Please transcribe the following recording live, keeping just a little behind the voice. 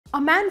A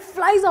man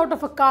flies out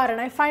of a car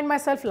and I find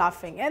myself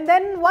laughing. And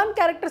then one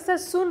character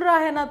says, सुन रहा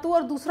है ना तू,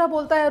 और दूसरा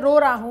बोलता है रो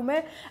रहा हूँ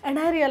मैं. And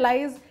I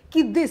realize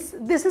कि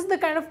this is the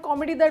kind of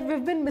comedy that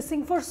we've been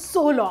missing for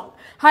so long.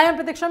 Hi, I'm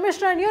Pratik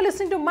Mishra and you're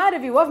listening to my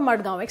review of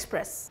Madgaon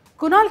Express.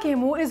 Kunal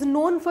Kemmu is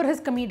known for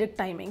his comedic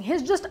timing.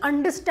 His just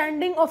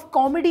understanding of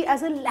comedy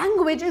as a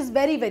language is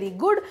very, very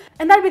good,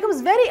 and that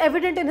becomes very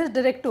evident in his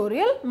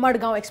directorial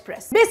Madgaon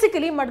Express.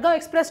 Basically, Madgaon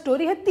Express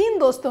story है तीन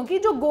दोस्तों की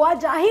जो गोवा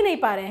जा ही नहीं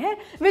पा रहे हैं,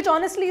 which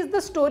honestly is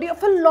the story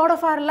of a lot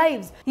of our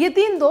lives. ये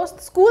तीन दोस्त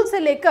स्कूल से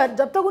लेकर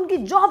जब तक उनकी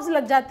जॉब्स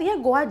लग जाती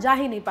हैं गोवा जा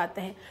ही नहीं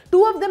पाते हैं.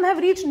 Two of them have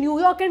reached New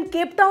York and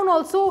Cape Town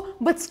also,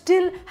 but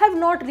still have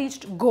not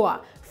reached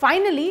Goa.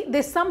 Finally,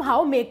 they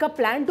somehow make a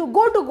plan to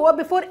go to Goa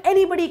before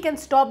anybody can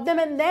stop them,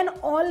 and then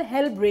all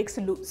hell breaks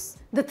loose.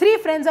 The three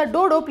friends are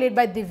Dodo played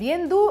by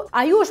Divyenndu,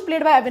 Ayush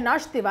played by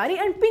Avinash Tiwary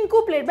and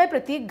Pinku played by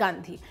Pratik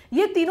Gandhi.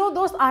 ये तीनों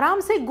दोस्त आराम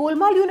से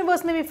Golmaal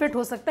universe में भी fit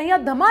हो सकते हैं या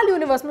धमाल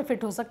यूनिवर्स में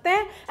फिट हो सकते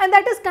हैं, and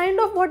that is kind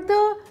of what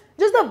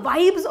just the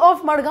vibes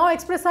of Madgaon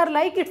Express are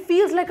like. It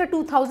feels like a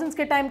 2000s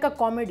के टाइम का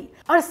कॉमेडी.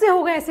 अरसे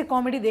हो गए ऐसे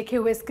कॉमेडी देखे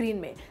हुए स्क्रीन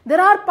में. There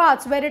are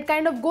parts where it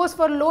kind of goes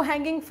for low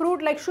hanging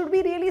fruit, like should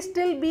we really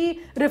still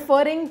be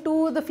referring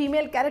to the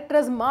female character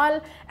as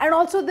Mal? And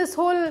also this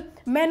whole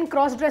men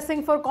cross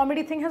dressing for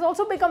comedy thing has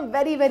also become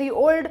very, very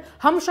old.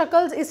 Hum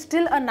Shakals is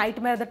still a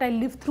nightmare that I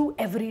live through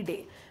every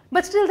day.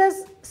 But still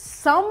there's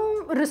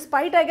some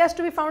respite, I guess,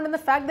 to be found in the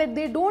fact that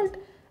they don't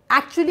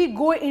actually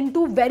go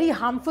into very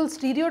harmful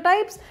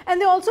stereotypes,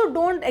 and they also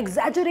don't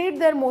exaggerate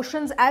their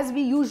emotions as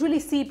we usually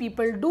see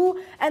people do,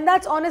 and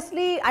that's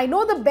honestly, I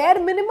know, the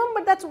bare minimum,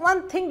 but that's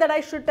one thing that I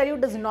should tell you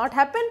does not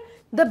happen.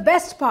 The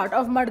best part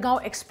of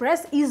Madgaon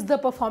Express is the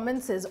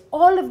performances.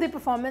 All of the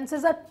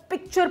performances are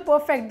picture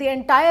perfect. The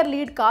entire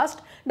lead cast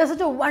does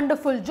such a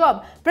wonderful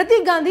job.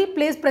 Pratik Gandhi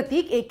plays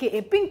Pratik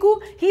aka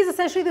Pinku. He is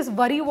essentially this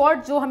worry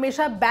wart जो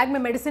हमेशा bag में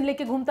medicine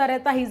लेके घूमता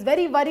रहता. He is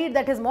very worried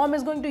that his mom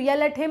is going to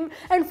yell at him,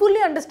 and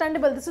fully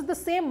understandable. This is the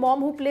same mom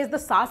who plays the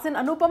sass in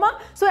Anupama,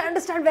 so I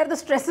understand where the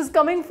stress is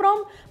coming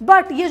from.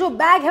 But ये जो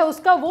bag है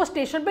उसका वो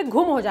station पे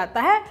गुम हो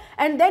जाता है,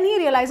 and then he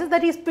realizes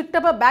that he's picked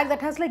up a bag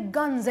that has like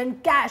guns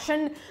and cash,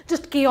 and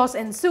just chaos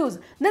ensues.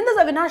 Then there's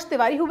Avinash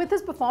Tiwary, who with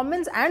his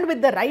performance and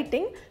with the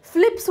writing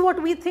flips what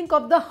we think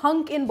of the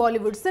hunk in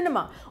Bollywood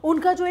cinema.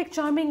 उनका जो एक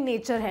charming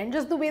nature है, and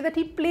just the way that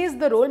he plays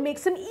the role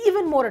makes him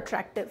even more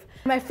attractive.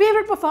 My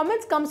favorite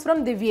performance comes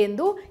from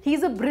Divyenndu.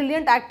 He's a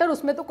brilliant actor,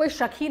 उसमें तो कोई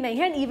शक ही नहीं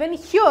है, and even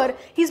here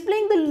he's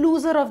playing the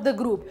loser of the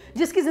group,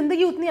 जिसकी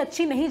जिंदगी उतनी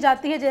अच्छी नहीं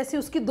जाती है जैसी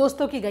उसकी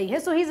दोस्तों की गई है.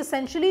 So he's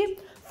essentially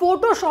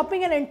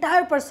photoshopping an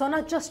entire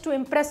persona just to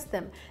impress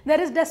them.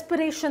 There is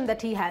desperation that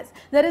he has.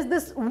 There is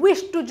this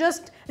wish to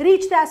just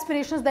reach the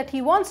aspirations that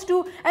he wants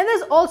to, and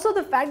there's also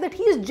the fact that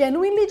he is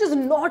genuinely just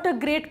not a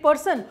great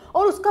person.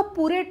 और उसका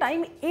पूरे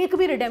time एक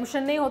भी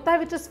redemption नहीं होता है,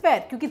 which is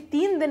fair, क्योंकि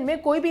 3 दिन में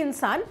कोई भी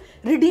इंसान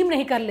redeem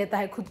नहीं कर लेता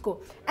है खुद को.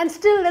 And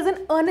still there's an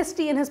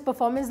honesty in his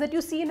performance that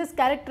you see in his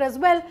character as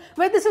well,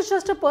 where this is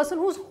just a person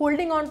who's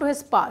holding on to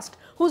his past,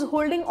 who's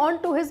holding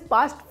on to his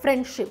past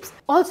friendships.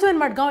 Also in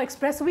Madgaon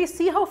Express, we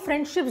see how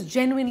friendships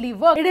genuinely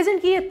work. It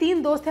isn't कि ये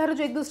तीन दोस्त हैं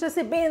जो एक दूसरे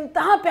से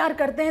बेइंतहा प्यार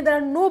करते हैं. There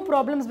are no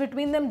problems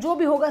between them. जो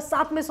भी होगा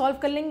साथ में solve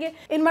कर लेंगे.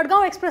 In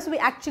Madgaon Express, we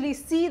actually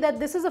see that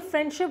this is a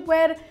friendship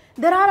where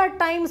there are at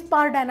times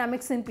power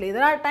dynamics in play.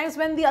 There are times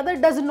when the other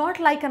does not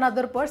like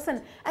another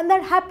person, and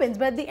that happens.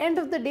 But at the end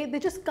of the day, they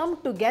just come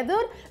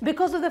together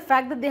because of the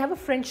fact that they have a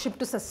friendship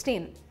to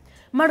sustain.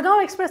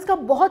 Madgaon Express का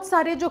बहुत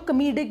सारे जो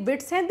comedic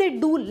bits हैं, they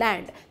do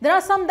land. There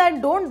are some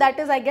that don't. That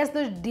is, I guess,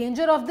 the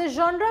danger of this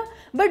genre.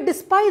 But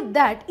despite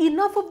that,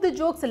 enough of the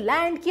jokes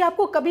land कि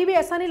आपको कभी भी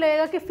ऐसा नहीं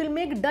लगेगा कि फिल्म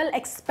एक dull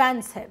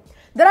expanse है.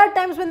 There are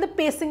times when the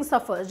pacing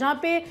suffers, जहाँ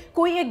पे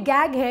कोई एक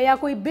gag है या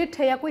कोई bit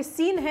है या कोई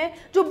scene है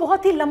जो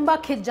बहुत ही लंबा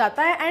खिंच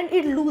जाता है, and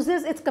it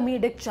loses its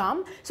comedic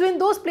charm. So in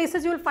those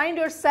places, you will find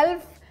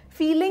yourself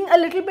feeling a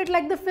little bit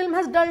like the film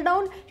has dulled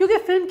down, क्योंकि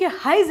film के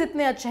highs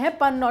इतने अच्छे हैं,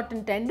 pun not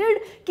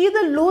intended, कि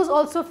the lows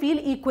also feel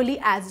equally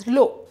as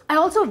low. I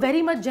also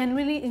very much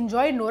genuinely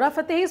enjoyed Nora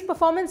Fatehi's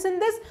performance in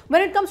this.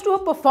 When it comes to her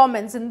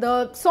performance in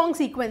the song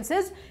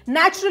sequences,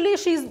 naturally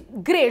she's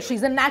great.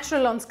 She's a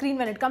natural on screen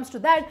when it comes to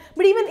that.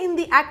 But even in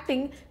the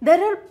acting,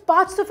 there are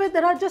parts of it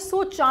that are just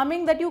so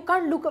charming that you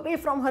can't look away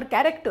from her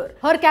character.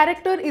 Her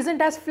character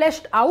isn't as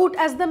fleshed out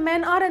as the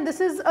men are, and this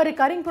is a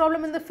recurring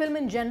problem in the film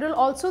in general.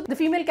 Also, the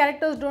female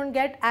characters don't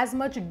get as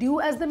much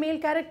due as the male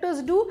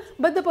characters do,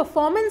 but the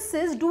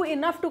performances do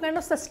enough to kind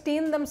of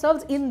sustain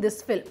themselves in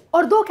this film.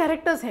 और दो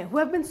characters हैं who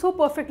have been so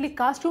perfectly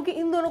cast, क्योंकि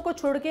इन दोनों को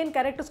छोड़ के इन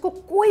characters को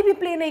कोई भी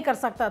प्ले नहीं कर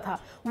सकता था.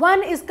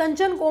 One is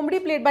Kanchan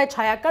Komedi played by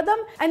Chaya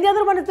Kadam, and the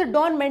other one is the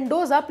Don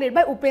Mendoza played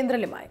by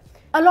Upendra Limai.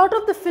 A lot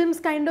of the film's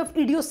kind of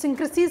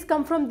idiosyncrasies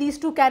come from these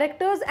two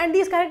characters, and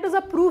these characters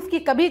are proof कि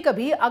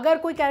कभी-कभी अगर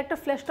कोई character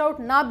fleshed out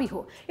ना भी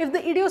हो, if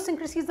the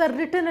idiosyncrasies are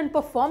written and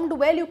performed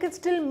well, you can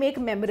still make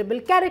memorable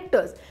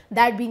characters.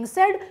 That being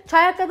said,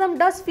 Chaya Kadam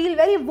does feel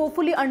very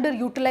woefully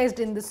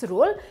underutilized in this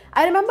role.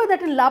 I remember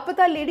that in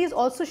Lapata Ladies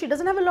also she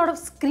doesn't have a lot of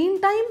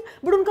screen time,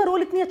 but उनका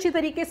role इतनी अच्छी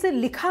तरीके से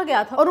लिखा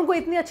गया था और उनको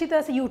इतनी अच्छी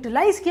तरह से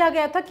यूटिलाइज किया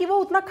गया था कि वो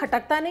उतना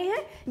खटकता नहीं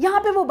है. यहाँ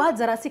पे वो बात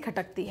जरा सी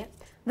खटकती है.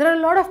 There are a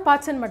lot of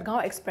parts in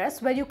Madgaon Express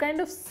where you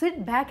kind of sit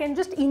back and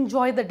just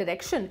enjoy the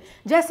direction.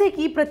 जैसे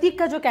कि प्रतीक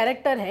का जो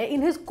character है,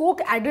 in his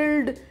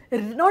coke-addled,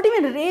 not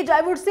even rage, I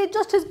would say,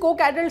 just his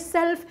coke-addled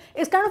self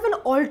is kind of an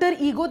alter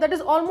ego that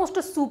is almost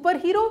a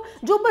superhero,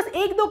 जो बस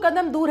एक दो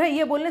कदम दूर है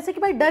ये बोलने से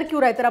कि भाई डर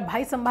क्यों रहा है तेरा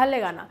भाई संभाल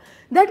लेगा ना.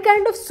 That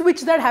kind of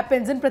switch that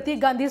happens in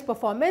Pratik Gandhi's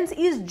performance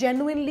is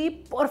genuinely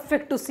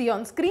perfect to see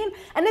on screen,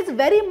 and it's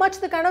very much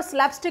the kind of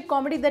slapstick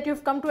comedy that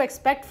you've come to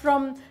expect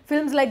from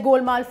films like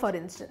Golmaal, for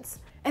instance.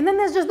 And then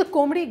there's just the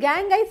comedy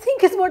gang, I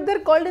think is what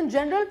they're called in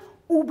general,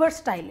 uber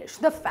stylish.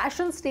 The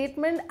fashion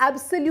statement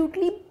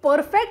absolutely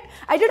perfect.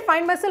 I did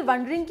find myself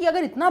wondering कि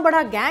अगर इतना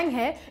बड़ा gang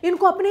है,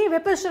 इनको अपने ही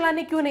weapons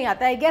चलाने क्यों नहीं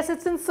आता? I guess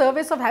it's in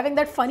service of having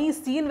that funny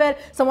scene where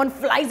someone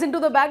flies into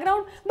the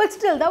background. But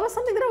still, that was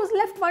something that I was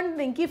left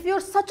wondering. If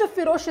you're such a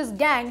ferocious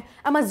gang,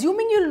 I'm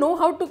assuming you'll know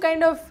how to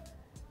kind of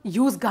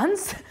use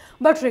guns.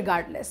 But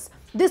regardless,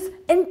 this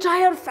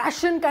entire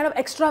fashion kind of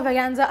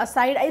extravaganza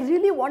aside, I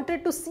really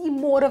wanted to see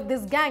more of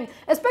this gang,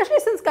 especially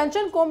since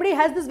Kanchan Comedy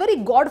has this very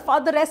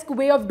Godfather-esque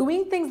way of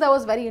doing things that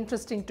was very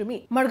interesting to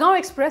me. Madgaon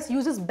Express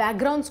uses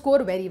background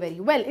score very, very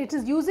well. It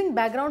is using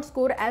background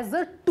score as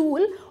a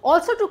tool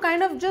also to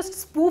kind of just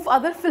spoof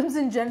other films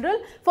in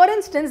general. For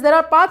instance, there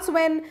are parts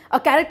when a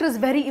character is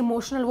very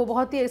emotional, वो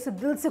बहुत ही ऐसे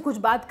दिल से कुछ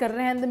बात कर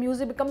रहे हैं, and the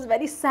music becomes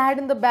very sad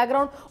in the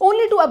background,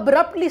 only to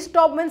abruptly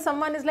stop when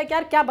someone is like,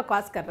 यार क्या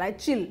बकवास कर रहा है,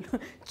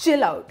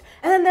 chill out.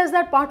 And then there's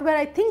that part where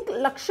I think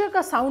Lakshya ka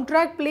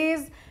soundtrack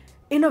plays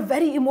in a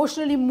very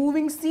emotionally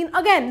moving scene,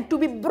 again to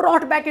be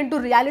brought back into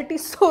reality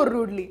so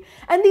rudely.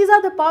 And these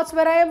are the parts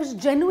where I was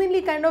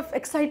genuinely kind of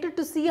excited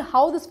to see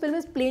how this film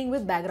is playing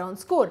with background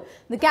score.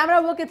 The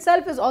camera work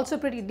itself is also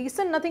pretty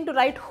decent, nothing to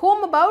write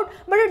home about,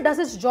 but it does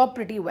its job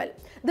pretty well.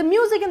 The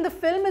music in the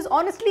film is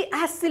honestly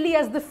as silly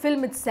as the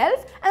film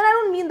itself, and I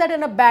don't mean that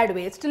in a bad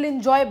way, it's still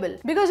enjoyable.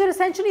 Because you're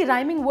essentially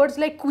rhyming words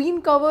like queen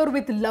cover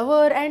with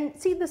lover, and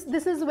see,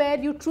 this is where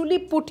you truly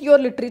put your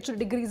literature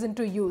degrees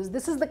into use.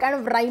 This is the kind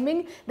of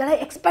rhyming that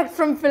I expect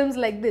from films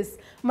like this.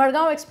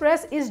 Madgaon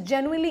Express is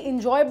genuinely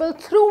enjoyable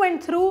through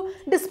and through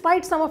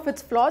despite some of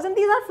its flaws, and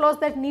these are flaws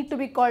that need to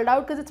be called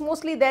out because it's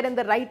mostly there in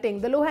the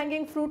writing. The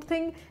low-hanging fruit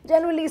thing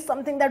generally is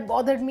something that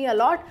bothered me a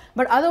lot,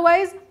 but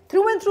otherwise,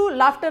 through and through,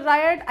 Laughter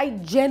Riot, I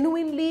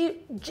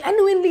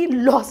genuinely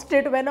lost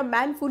it when a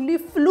man fully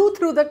flew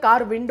through the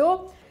car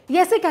window. ये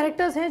ऐसे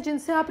characters हैं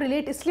जिनसे आप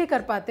relate इसलिए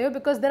कर पाते हो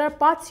because there are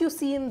parts you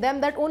see in them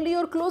that only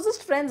your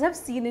closest friends have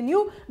seen in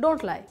you.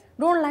 Don't lie.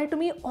 Don't lie to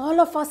me, all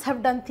of us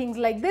have done things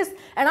like this,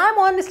 and I'm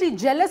honestly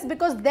jealous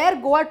because their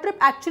Goa trip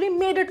actually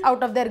made it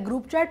out of their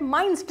group chat.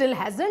 Mine still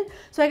hasn't,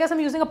 so I guess I'm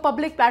using a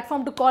public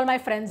platform to call my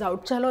friends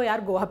out. Chalo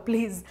yaar Goa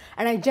please.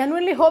 And I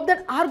genuinely hope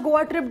that our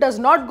Goa trip does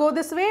not go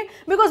this way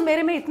because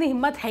मेरे में इतनी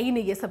हिम्मत है ही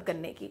नहीं ये सब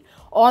करने की.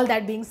 All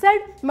that being said,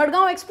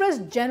 Madgaon Express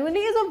genuinely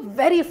is a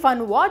very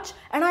fun watch,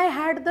 and I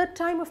had the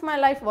time of my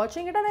life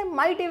watching it, and I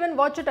might even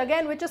watch it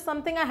again, which is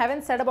something I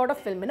haven't said about a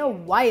film in a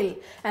while.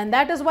 And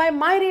that is why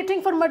my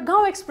rating for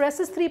Madgaon Express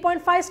is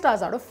 3.5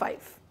 stars out of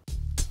 5.